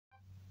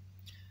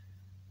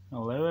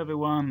Hello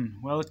everyone,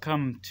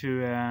 welcome to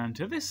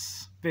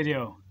this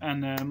video.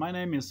 And my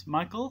name is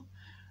Michael,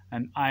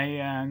 and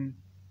I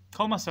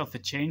call myself a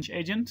change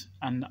agent,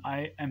 and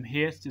I am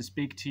here to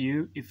speak to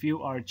you if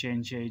you are a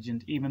change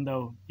agent, even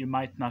though you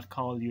might not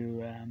call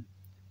you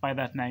by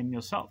that name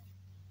yourself.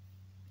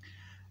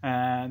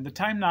 The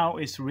time now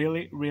is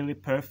really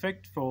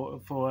perfect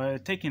for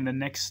taking the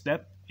next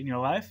step in your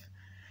life,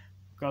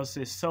 because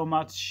there's so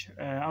much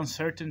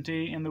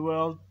uncertainty in the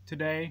world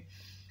today,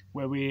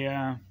 where we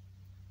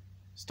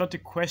start to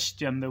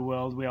question the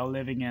world we are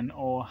living in,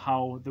 or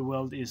how the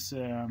world is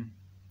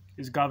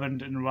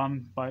governed and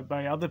run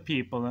by other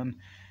people. And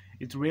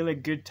it's really a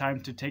good time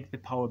to take the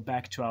power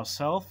back to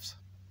ourselves,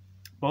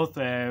 both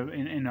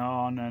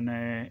on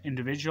an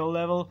individual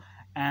level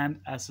and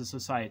as a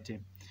society,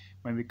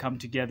 when we come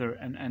together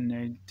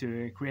and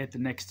to create the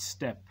next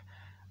step.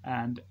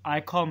 And I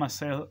call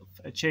myself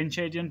a change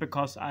agent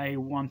because I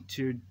want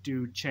to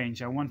do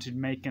change. I want to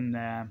make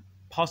a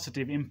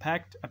positive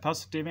impact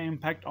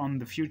on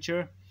the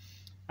future,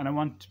 and I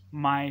want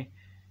my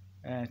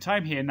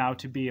time here now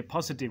to be a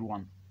positive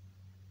one.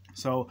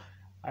 So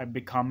I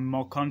become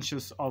more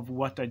conscious of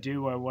what I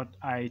do, or what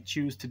I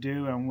choose to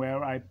do, and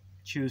where I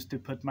choose to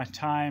put my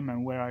time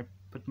and where I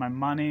put my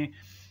money,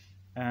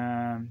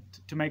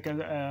 to make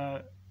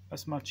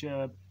as much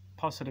a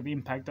positive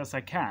impact as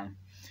I can.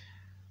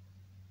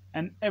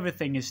 And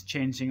everything is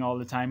changing all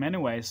the time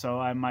anyway, so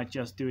I might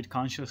just do it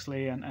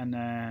consciously and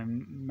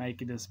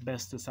make it as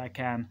best as I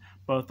can,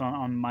 both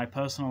on my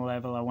personal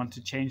level. I want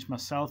to change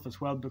myself as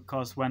well,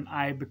 because when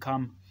I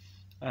become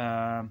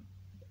a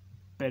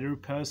better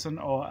person,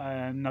 or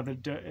another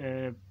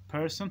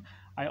person,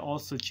 I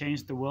also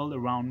change the world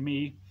around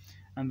me,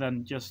 and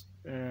then just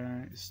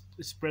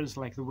spreads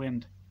like the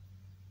wind.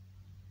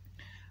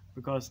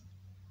 Because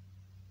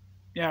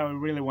I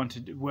really want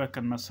to work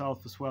on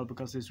myself as well,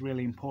 because it's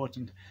really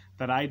important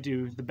that I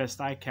do the best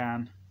I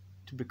can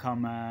to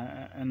become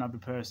another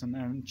person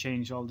and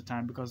change all the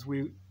time, because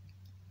we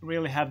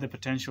really have the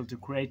potential to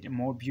create a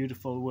more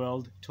beautiful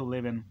world to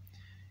live in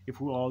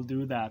if we all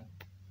do that.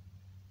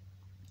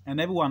 And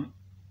everyone,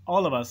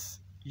 all of us,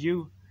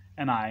 you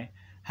and I,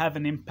 have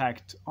an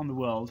impact on the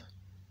world,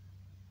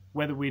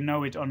 whether we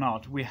know it or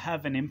not. We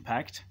have an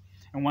impact,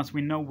 and once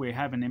we know we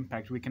have an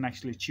impact, we can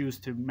actually choose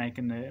to make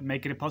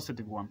it a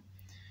positive one.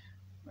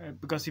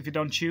 Because if you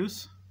don't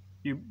choose,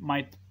 you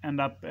might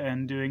end up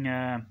doing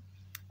a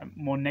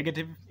more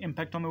negative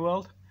impact on the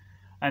world.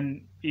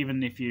 And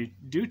even if you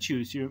do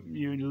choose, you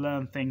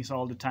learn things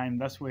all the time.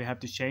 That's where you have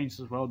to change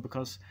as well,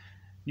 because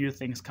new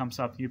things comes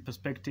up, new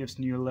perspectives,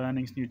 new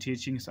learnings, new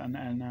teachings,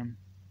 and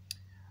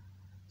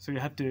so you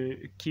have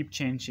to keep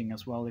changing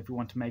as well if you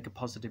want to make a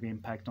positive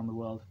impact on the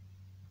world.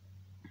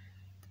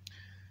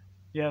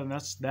 Yeah,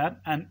 that's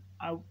that. And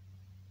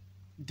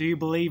do you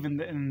believe in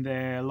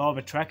the law of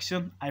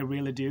attraction? I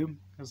really do,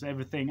 because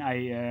everything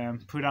I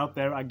put out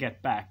there, I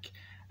get back.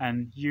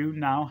 And you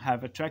now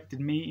have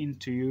attracted me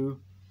into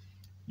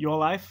your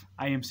life.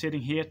 I am sitting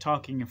here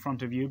talking in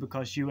front of you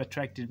because you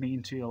attracted me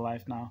into your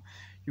life now.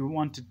 You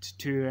wanted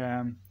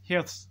to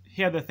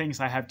hear the things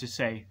I have to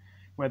say,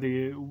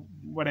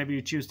 whatever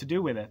you choose to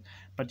do with it.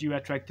 But you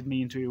attracted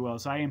me into your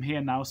world. So I am here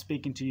now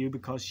speaking to you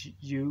because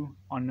you,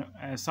 on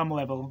some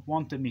level,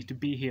 wanted me to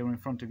be here in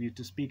front of you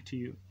to speak to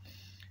you.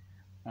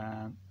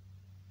 I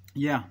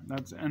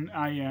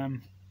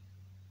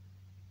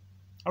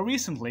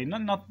recently,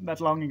 not that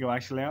long ago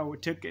actually,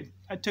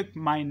 I took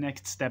my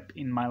next step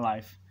in my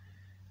life.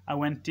 I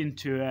went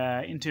into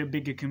a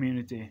bigger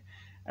community,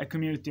 a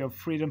community of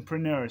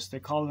freedompreneurs. They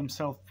call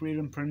themselves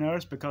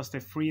freedompreneurs because they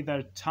free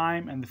their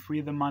time and they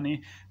free their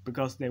money,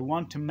 because they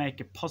want to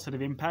make a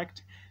positive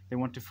impact. They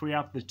want to free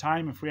up the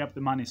time and free up the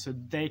money, so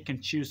they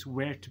can choose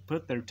where to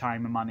put their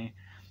time and money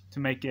to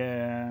make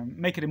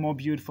it a more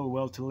beautiful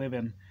world to live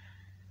in.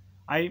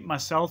 I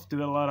myself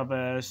do a lot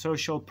of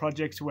social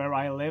projects where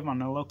I live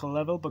on a local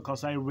level,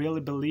 because I really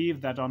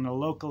believe that on a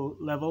local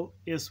level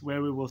is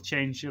where we will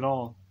change it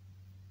all.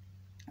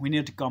 We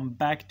need to come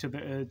back to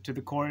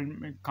the core,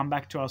 and come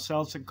back to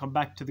ourselves, and come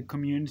back to the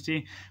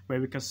community where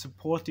we can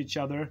support each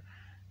other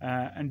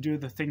and do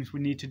the things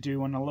we need to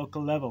do on a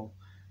local level.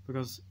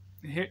 Because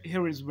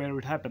here is where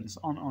it happens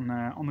on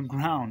the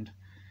ground.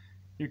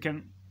 You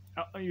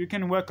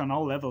can work on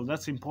all levels,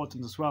 that's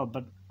important as well,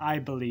 but I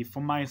believe,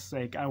 for my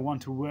sake, I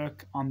want to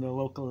work on the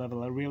local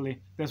level.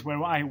 That's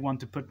where I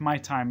want to put my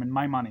time and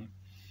my money.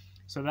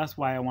 So that's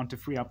why I want to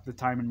free up the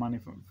time and money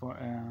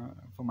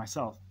for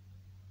myself.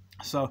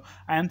 So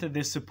I entered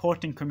this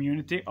supporting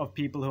community of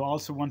people who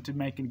also want to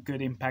make a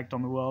good impact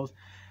on the world,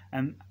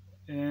 and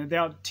they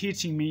are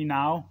teaching me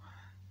now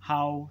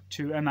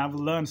and I've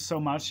learned so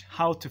much,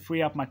 how to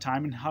free up my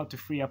time and how to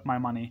free up my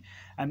money.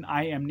 And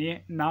I am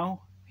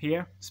now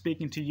here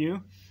speaking to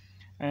you.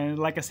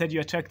 Like I said,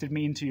 you attracted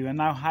me into you, and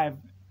now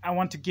I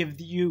want to give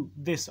you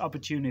this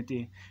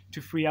opportunity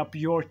to free up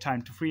your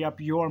time, to free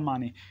up your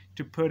money,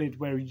 to put it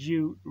where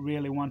you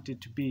really want it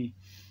to be,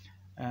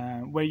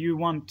 where you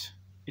want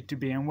it to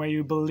be, and where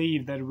you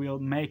believe that it will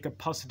make a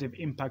positive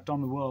impact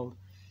on the world.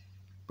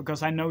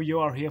 Because I know you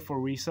are here for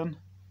a reason.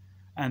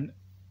 and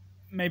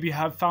maybe you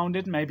have found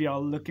it, maybe you're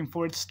looking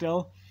for it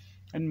still,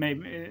 and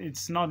maybe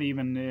it's not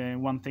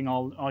even one thing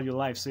all your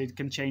life, so it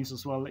can change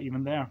as well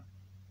even there.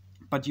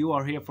 But you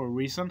are here for a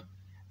reason,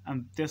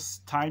 and this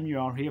time you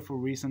are here for a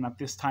reason at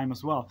this time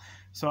as well.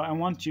 So I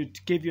want you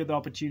to give you the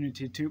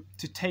opportunity to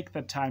take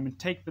that time and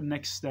take the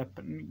next step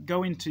and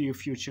go into your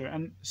future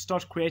and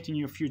start creating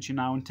your future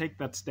now, and take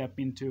that step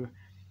into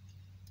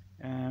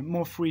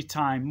more free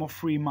time, more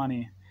free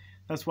money.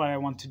 That's what I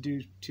want to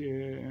do,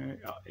 to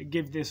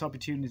give this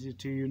opportunity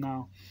to you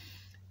now.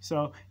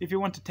 So if you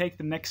want to take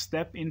the next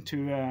step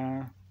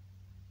into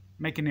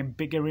making a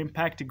bigger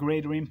impact, a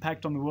greater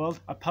impact on the world,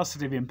 a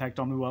positive impact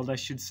on the world, I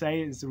should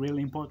say, is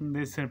really important.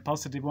 This is a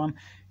positive one,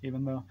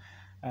 even though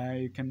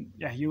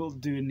you will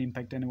do an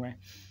impact anyway.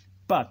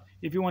 But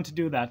if you want to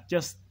do that,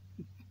 just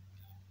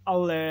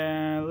I'll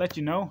let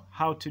you know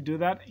how to do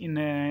that in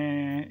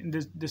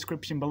the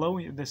description below.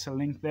 There's a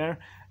link there,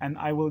 and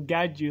I will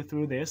guide you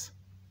through this.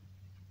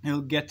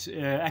 You'll get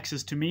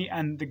access to me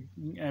and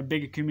the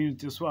bigger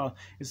community as well.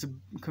 It's a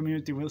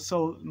community with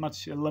so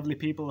much lovely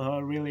people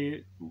who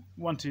really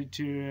want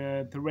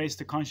to raise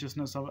the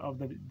consciousness of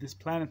this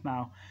planet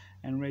now,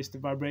 and raise the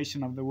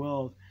vibration of the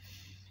world,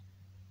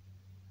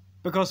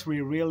 because we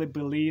really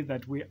believe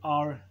that we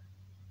are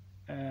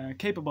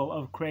capable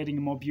of creating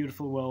a more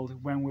beautiful world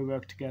when we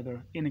work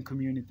together in a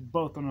community,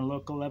 both on a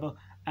local level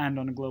and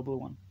on a global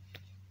one.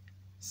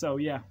 So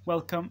yeah,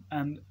 welcome,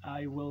 and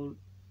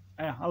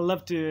I'll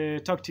love to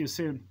talk to you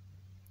soon.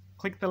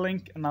 Click the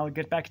link and I'll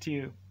get back to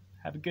you.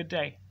 Have a good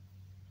day.